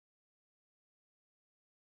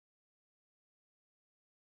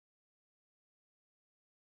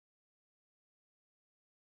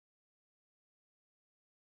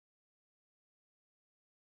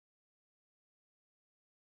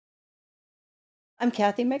I'm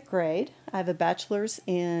Kathy McGrade. I have a bachelor's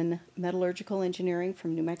in metallurgical engineering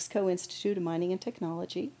from New Mexico Institute of Mining and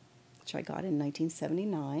Technology, which I got in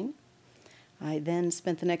 1979. I then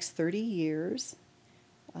spent the next 30 years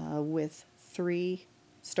with 3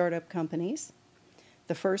 startup companies.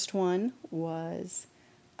 The first one was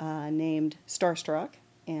named Starstruck,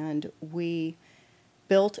 and we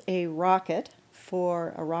built a rocket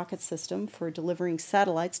system for delivering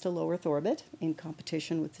satellites to low Earth orbit in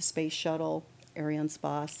competition with the Space Shuttle,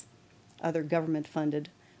 Arianespace, other government-funded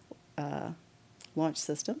launch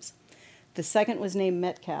systems. The second was named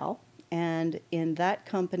Metcal, and in that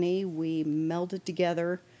company we melded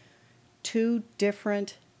together 2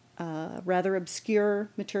 different rather obscure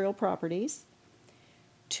material properties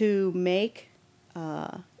to make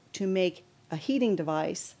a heating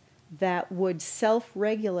device that would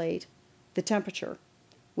self-regulate the temperature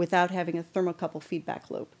without having a thermocouple feedback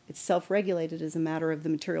loop. It's self-regulated as a matter of the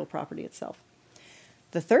material property itself.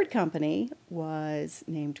 The third company was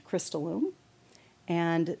named Crystalloom,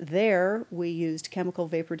 and there we used chemical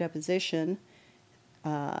vapor deposition.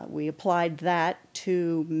 We applied that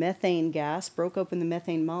to methane gas, broke open the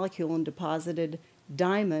methane molecule, and deposited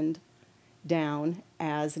diamond down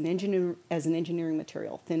as an engineering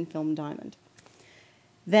material, thin film diamond.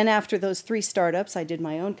 Then after those 3 startups, I did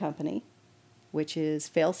my own company, which is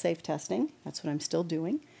fail-safe testing. That's what I'm still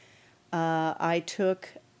doing. I took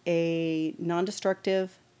a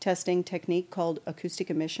non-destructive testing technique called acoustic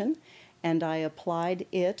emission, and I applied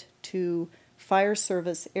it to fire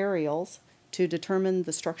service aerials to determine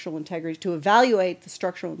the structural integrity, to evaluate the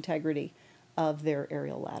structural integrity of their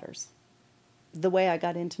aerial ladders. The way I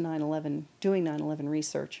got into doing 9/11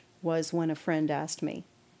 research was when a friend asked me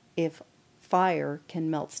if fire can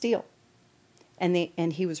melt steel. And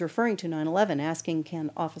he was referring to 9/11, asking, can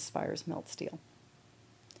office fires melt steel?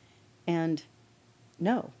 And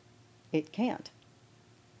no, it can't.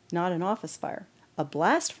 Not an office fire. A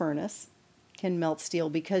blast furnace can melt steel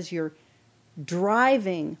because you're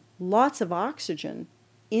driving lots of oxygen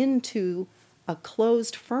into a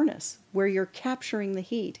closed furnace where you're capturing the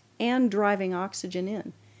heat and driving oxygen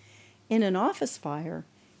in. In an office fire,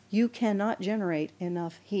 you cannot generate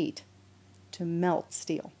enough heat to melt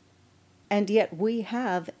steel. And yet we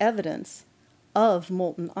have evidence of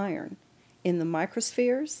molten iron in the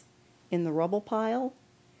microspheres, in the rubble pile,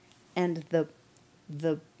 and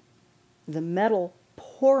the metal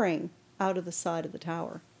pouring out of the side of the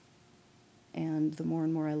tower. And the more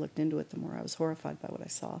and more I looked into it, the more I was horrified by what I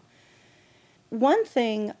saw. One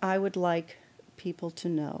thing I would like people to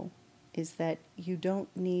know is that you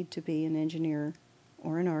don't need to be an engineer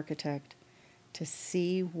or an architect to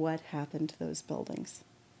see what happened to those buildings.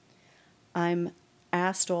 I'm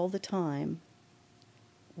asked all the time,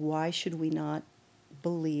 why should we not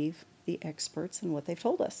believe the experts and what they've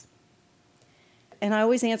told us? And I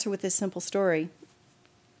always answer with this simple story.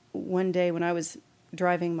 One day when I was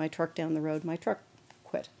driving my truck down the road, my truck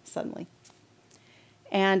quit suddenly.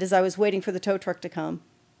 And as I was waiting for the tow truck to come,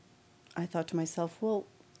 I thought to myself, well,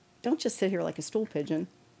 don't just sit here like a stool pigeon.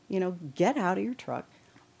 Get out of your truck,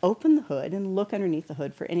 open the hood, and look underneath the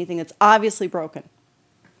hood for anything that's obviously broken.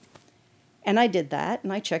 And I did that,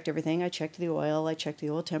 and I checked everything. I checked the oil,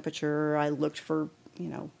 temperature, I looked for,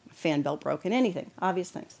 fan belt broken, anything,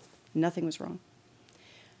 obvious things. Nothing was wrong.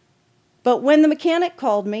 But when the mechanic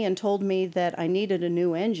called me and told me that I needed a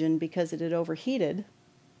new engine because it had overheated,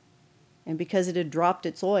 and because it had dropped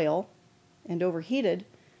its oil and overheated,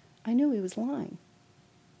 I knew he was lying.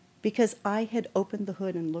 Because I had opened the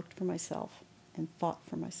hood and looked for myself and thought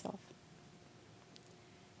for myself.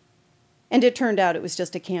 And it turned out it was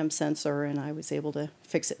just a cam sensor, and I was able to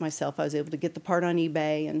fix it myself. I was able to get the part on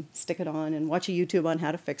eBay and stick it on and watch a YouTube on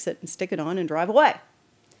how to fix it and stick it on and drive away.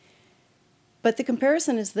 But the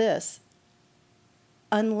comparison is this.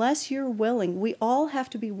 Unless you're willing, we all have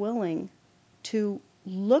to be willing to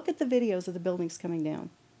look at the videos of the buildings coming down.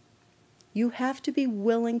 You have to be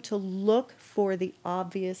willing to look for the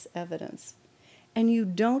obvious evidence. And you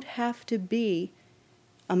don't have to be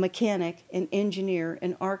a mechanic, an engineer,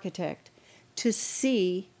 an architect to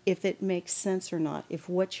see if it makes sense or not,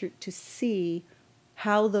 to see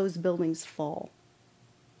how those buildings fall.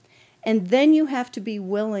 And then you have to be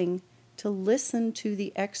willing to listen to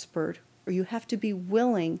the expert, or you have to be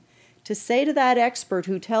willing to say to that expert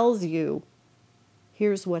who tells you,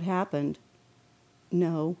 here's what happened,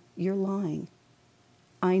 no, you're lying.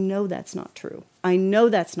 I know that's not true. I know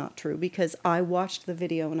that's not true because I watched the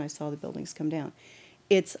video and I saw the buildings come down.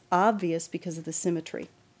 It's obvious because of the symmetry.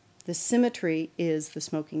 The symmetry is the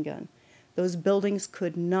smoking gun. Those buildings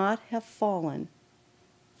could not have fallen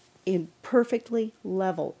in perfectly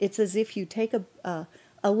level. It's as if you take a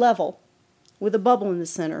level with a bubble in the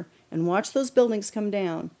center and watch those buildings come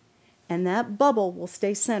down, and that bubble will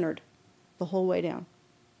stay centered the whole way down.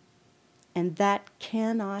 And that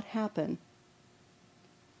cannot happen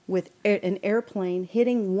with an airplane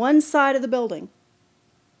hitting one side of the building.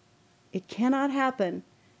 It cannot happen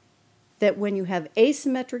that when you have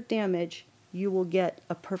asymmetric damage, you will get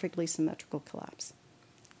a perfectly symmetrical collapse.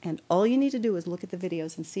 And all you need to do is look at the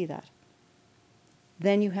videos and see that.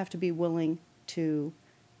 Then you have to be willing to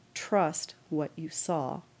trust what you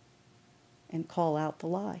saw and call out the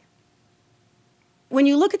lie. When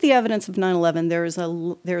you look at the evidence of 9/11,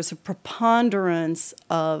 there's a preponderance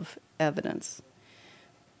of evidence.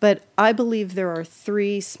 But I believe there are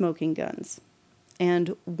 3 smoking guns.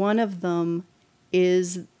 And one of them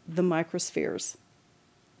is the microspheres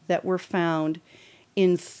that were found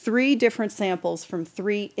in 3 different samples from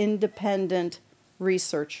 3 independent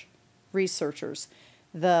researchers.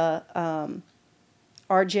 The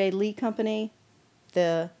R.J. Lee Company,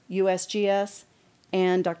 the USGS,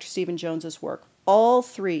 and Dr. Stephen Jones's work. All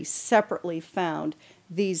 3 separately found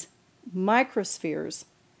these microspheres.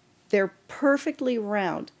 They're perfectly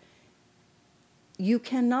round. You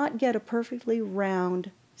cannot get a perfectly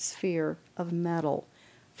round sphere of metal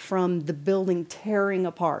from the building tearing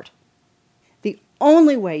apart. The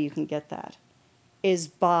only way you can get that is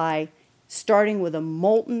by starting with a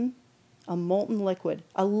molten liquid.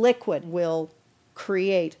 A liquid will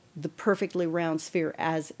create the perfectly round sphere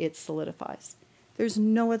as it solidifies. There's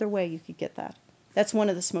no other way you could get that. That's one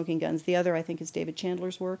of the smoking guns. The other, I think, is David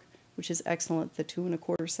Chandler's work, which is excellent, the 2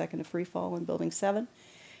 1/4 second of free fall in Building 7.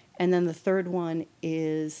 And then the third one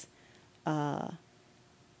is, it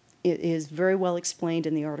is very well explained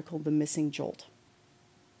in the article, The Missing Jolt.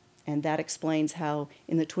 And that explains how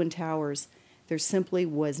in the Twin Towers, there simply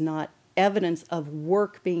was not evidence of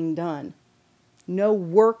work being done. No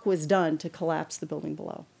work was done to collapse the building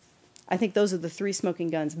below. I think those are the 3 smoking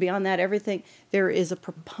guns. Beyond that, everything, there is a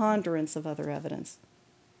preponderance of other evidence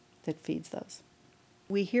that feeds those.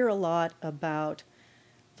 We hear a lot about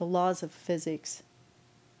the laws of physics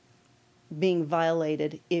being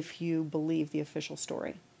violated if you believe the official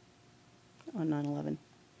story on 9/11.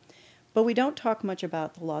 But we don't talk much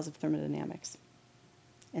about the laws of thermodynamics.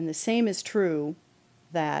 And the same is true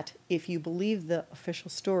that if you believe the official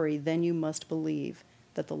story, then you must believe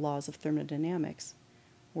that the laws of thermodynamics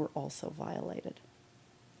were also violated.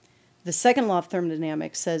 The second law of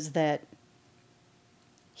thermodynamics says that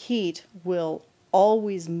heat will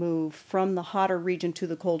always move from the hotter region to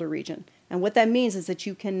the colder region. And what that means is that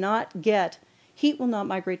you cannot get, heat will not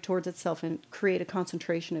migrate towards itself and create a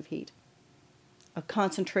concentration of heat, a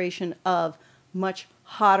concentration of much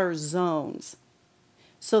hotter zones.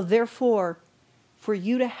 So therefore, for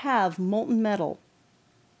you to have molten metal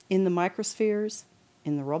in the microspheres,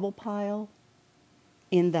 in the rubble pile,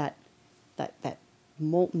 in that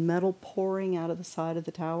molten metal pouring out of the side of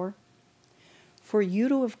the tower, for you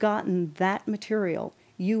to have gotten that material,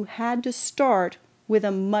 you had to start with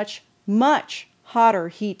a much, much hotter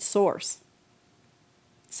heat source,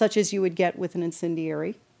 such as you would get with an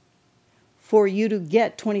incendiary. For you to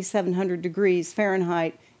get 2,700 degrees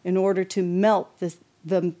Fahrenheit in order to melt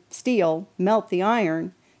the steel, melt the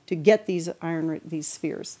iron, to get these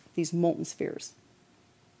spheres, these molten spheres.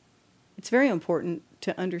 It's very important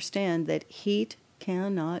to understand that heat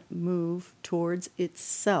cannot move towards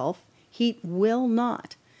itself. Heat will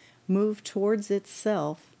not move towards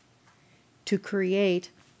itself to create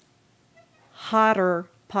hotter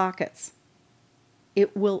pockets.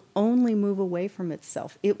 It will only move away from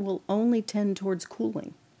itself. It will only tend towards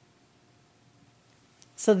cooling.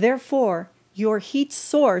 So therefore, your heat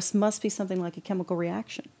source must be something like a chemical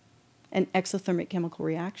reaction, an exothermic chemical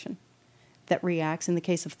reaction that reacts, in the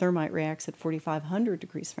case of thermite, reacts at 4,500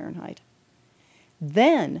 degrees Fahrenheit.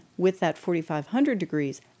 Then, with that 4,500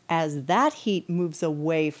 degrees, as that heat moves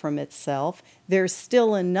away from itself, there's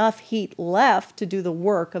still enough heat left to do the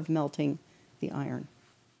work of melting the iron.